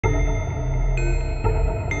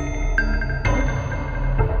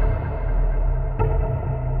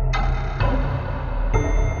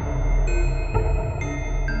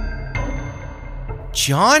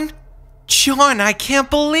John? John, I can't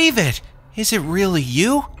believe it! Is it really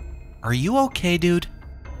you? Are you okay, dude?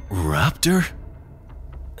 Raptor?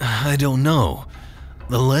 I don't know.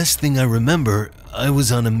 The last thing I remember, I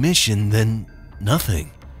was on a mission, then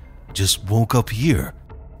nothing. Just woke up here.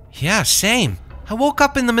 Yeah, same. I woke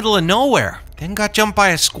up in the middle of nowhere, then got jumped by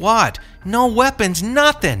a squad. No weapons,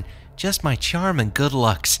 nothing. Just my charm and good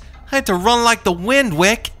looks. I had to run like the wind,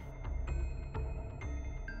 Wick.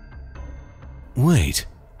 Wait,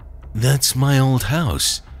 that's my old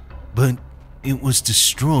house, but it was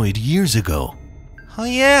destroyed years ago. Oh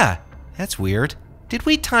yeah, that's weird. Did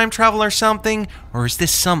we time travel or something? Or is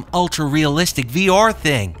this some ultra-realistic VR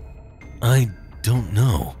thing? I don't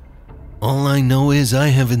know. All I know is I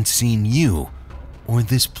haven't seen you or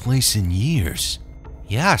this place in years.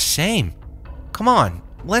 Yeah, same. Come on,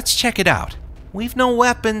 let's check it out. We've no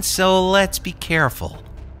weapons, so let's be careful.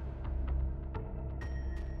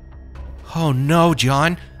 Oh no,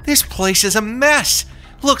 John. This place is a mess.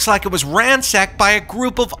 Looks like it was ransacked by a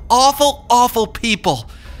group of awful, awful people.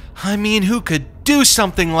 I mean, who could do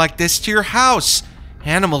something like this to your house?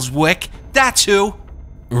 Animals, Wick. That's who.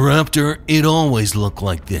 Raptor, it always looked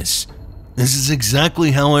like this. This is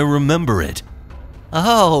exactly how I remember it.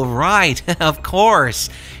 Oh, right. Of course.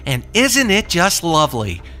 And isn't it just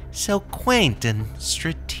lovely? So quaint and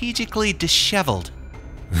strategically disheveled.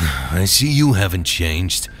 I see you haven't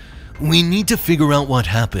changed. We need to figure out what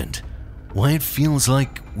happened. Why it feels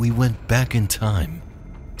like we went back in time.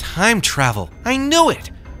 Time travel. I knew it.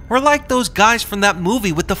 We're like those guys from that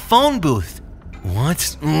movie with the phone booth.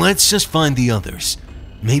 What? Let's just find the others.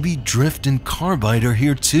 Maybe Drift and Carbide are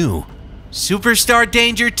here too. Superstar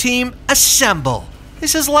Danger Team, assemble.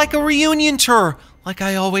 This is like a reunion tour, like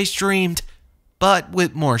I always dreamed. But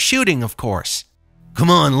with more shooting, of course. Come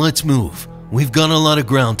on, let's move. We've got a lot of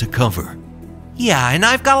ground to cover. Yeah, and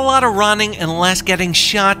I've got a lot of running and less getting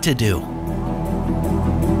shot to do.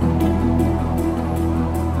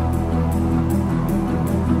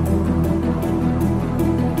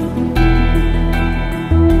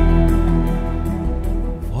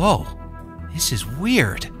 Whoa, this is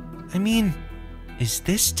weird. I mean, is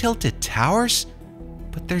this Tilted Towers?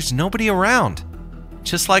 But there's nobody around.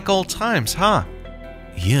 Just like old times, huh?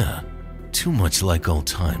 Yeah, too much like old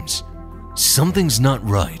times. Something's not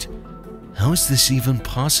right. How is this even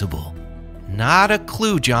possible? Not a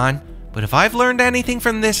clue, John. But if I've learned anything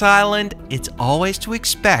from this island, it's always to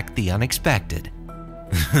expect the unexpected.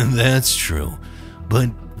 That's true. But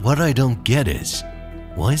what I don't get is,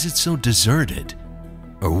 why is it so deserted?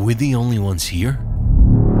 Are we the only ones here?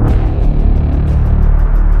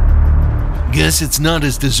 Guess it's not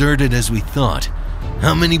as deserted as we thought.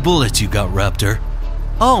 How many bullets you got, Raptor?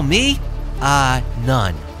 Oh, me?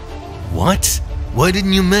 None. What? Why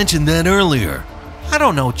didn't you mention that earlier? I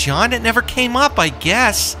don't know, John. It never came up, I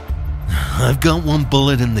guess. I've got one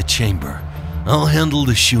bullet in the chamber. I'll handle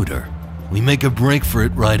the shooter. We make a break for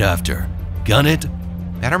it right after. Got it?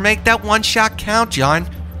 Better make that one shot count, John,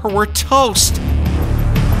 or we're toast.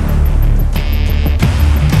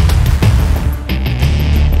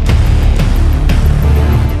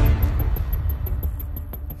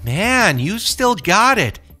 Man, you still got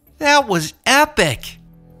it. That was epic.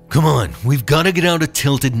 Come on, we've got to get out of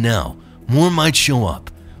Tilted now. More might show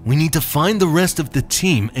up. We need to find the rest of the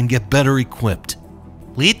team and get better equipped.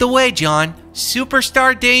 Lead the way, John.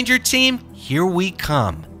 Superstar Danger Team, here we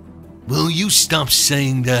come. Will you stop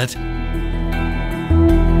saying that?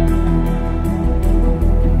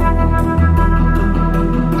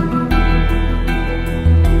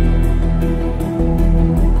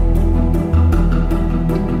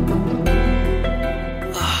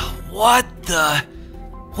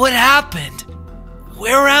 What happened?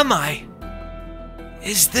 Where am I?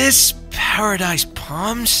 Is this Paradise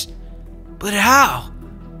Palms? But how?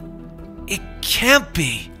 It can't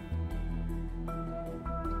be.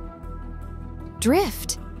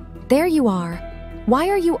 Drift, there you are. Why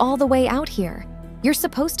are you all the way out here? You're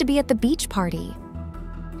supposed to be at the beach party.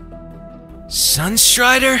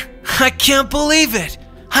 Sunstrider? I can't believe it.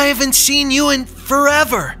 I haven't seen you in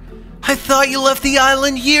forever. I thought you left the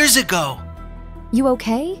island years ago. You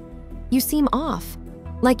okay? You seem off,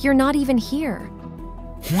 like you're not even here.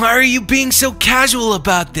 Why are you being so casual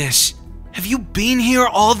about this? Have you been here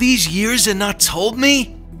all these years and not told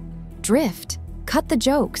me? Drift, cut the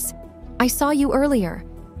jokes. I saw you earlier.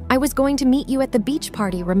 I was going to meet you at the beach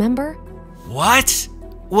party, remember? What?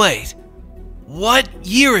 Wait, what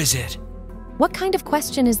year is it? What kind of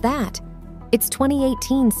question is that? It's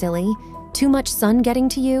 2018, silly. Too much sun getting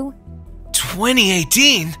to you?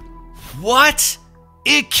 2018? What?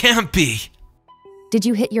 It can't be. Did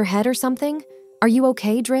you hit your head or something? Are you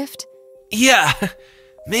okay, Drift? Yeah,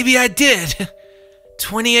 maybe I did.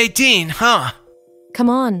 2018, huh? Come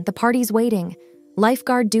on, the party's waiting.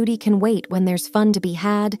 Lifeguard duty can wait when there's fun to be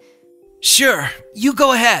had. Sure, you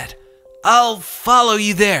go ahead. I'll follow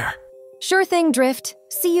you there. Sure thing, Drift.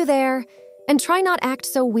 See you there. And try not act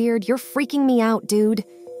so weird. You're freaking me out, dude.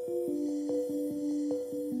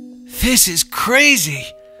 This is crazy.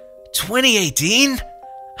 2018?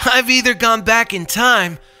 I've either gone back in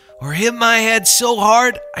time or hit my head so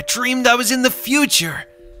hard I dreamed I was in the future.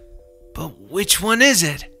 But which one is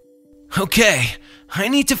it? Okay, I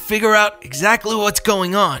need to figure out exactly what's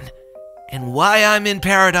going on and why I'm in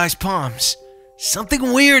Paradise Palms.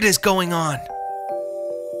 Something weird is going on.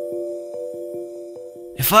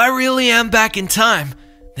 If I really am back in time,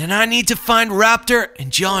 then I need to find Raptor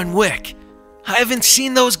and John Wick. I haven't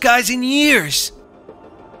seen those guys in years.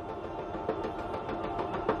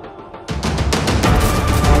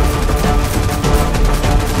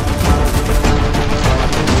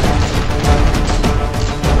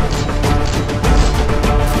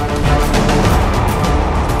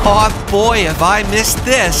 Oh boy, have I missed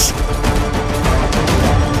this.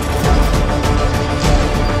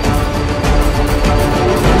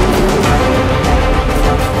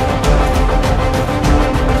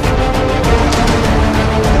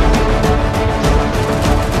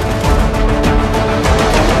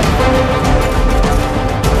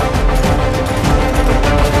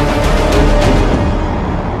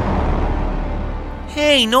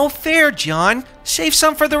 Hey, no fair, John. Save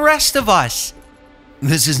some for the rest of us.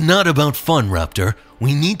 This is not about fun, Raptor.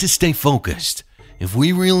 We need to stay focused. If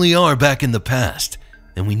we really are back in the past,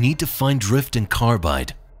 then we need to find Drift and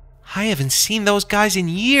Carbide. I haven't seen those guys in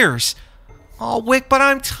years. Oh, Wick, but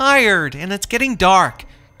I'm tired, and it's getting dark.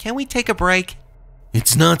 Can we take a break?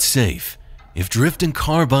 It's not safe. If Drift and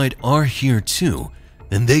Carbide are here too,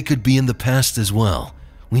 then they could be in the past as well.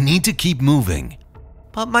 We need to keep moving.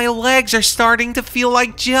 But my legs are starting to feel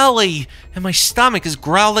like jelly, and my stomach is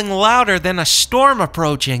growling louder than a storm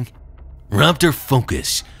approaching. Raptor,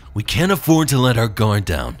 focus. We can't afford to let our guard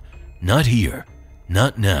down. Not here.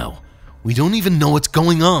 Not now. We don't even know what's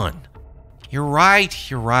going on. You're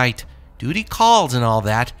right. Duty calls and all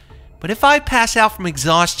that. But if I pass out from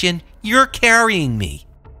exhaustion, you're carrying me.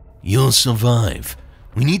 You'll survive.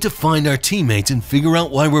 We need to find our teammates and figure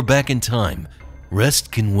out why we're back in time.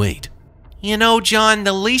 Rest can wait. You know, John,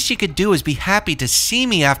 the least you could do is be happy to see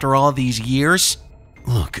me after all these years.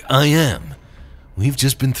 Look, I am. We've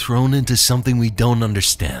just been thrown into something we don't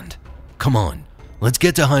understand. Come on, let's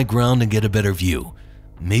get to high ground and get a better view.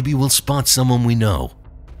 Maybe we'll spot someone we know.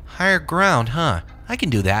 Higher ground, huh? I can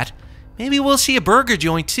do that. Maybe we'll see a burger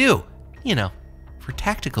joint too. You know, for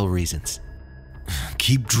tactical reasons.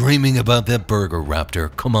 Keep dreaming about that burger,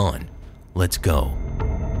 Raptor. Come on, let's go.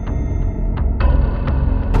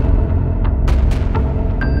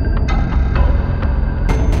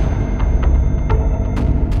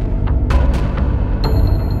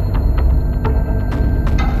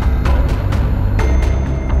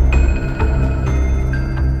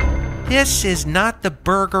 This is not the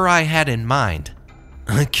burger I had in mind.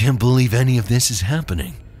 I can't believe any of this is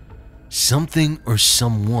happening. Something or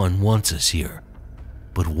someone wants us here.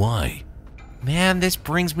 But why? Man, this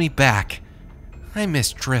brings me back. I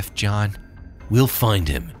miss Drift, John. We'll find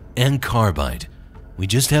him, and Carbide. We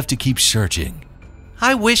just have to keep searching.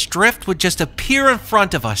 I wish Drift would just appear in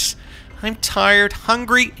front of us. I'm tired,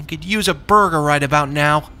 hungry, and could use a burger right about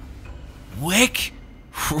now. Wick?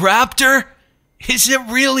 Raptor? Is it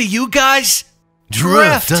really you guys?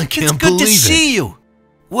 Drift, I can't believe it. It's good to see you.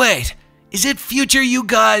 Wait, is it future you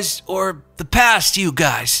guys or the past you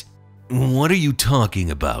guys? What are you talking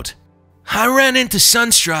about? I ran into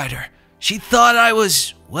Sunstrider. She thought I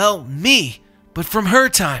was, well, me, but from her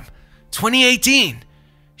time, 2018.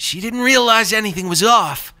 She didn't realize anything was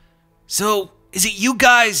off. So, is it you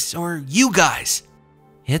guys or you guys?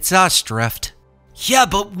 It's us, Drift. Yeah,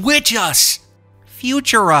 but which us?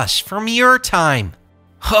 Future us from your time.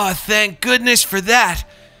 Oh, thank goodness for that.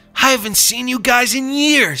 I haven't seen you guys in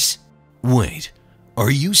years. Wait,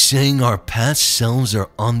 are you saying our past selves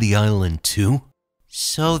are on the island too?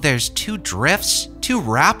 So there's 2 Drifts, 2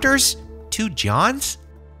 Raptors, 2 Johns?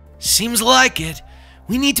 Seems like it.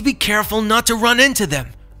 We need to be careful not to run into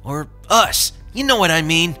them. Or us. You know what I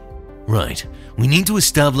mean. Right. We need to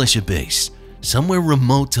establish a base. Somewhere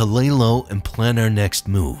remote to lay low and plan our next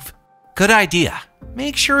move. Good idea.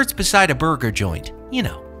 Make sure it's beside a burger joint. You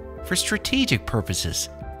know, for strategic purposes.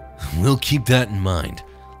 We'll keep that in mind.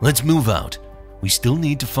 Let's move out. We still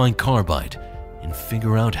need to find Carbide and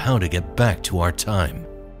figure out how to get back to our time.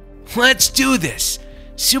 Let's do this.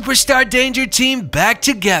 Superstar Danger Team back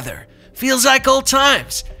together. Feels like old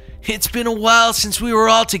times. It's been a while since we were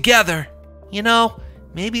all together. You know,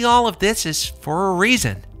 maybe all of this is for a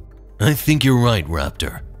reason. I think you're right,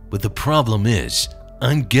 Raptor. But the problem is,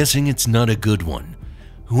 I'm guessing it's not a good one.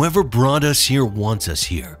 Whoever brought us here wants us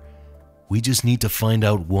here. We just need to find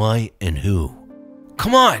out why and who.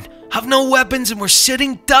 Come on, have no weapons and we're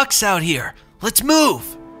sitting ducks out here. Let's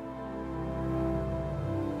move.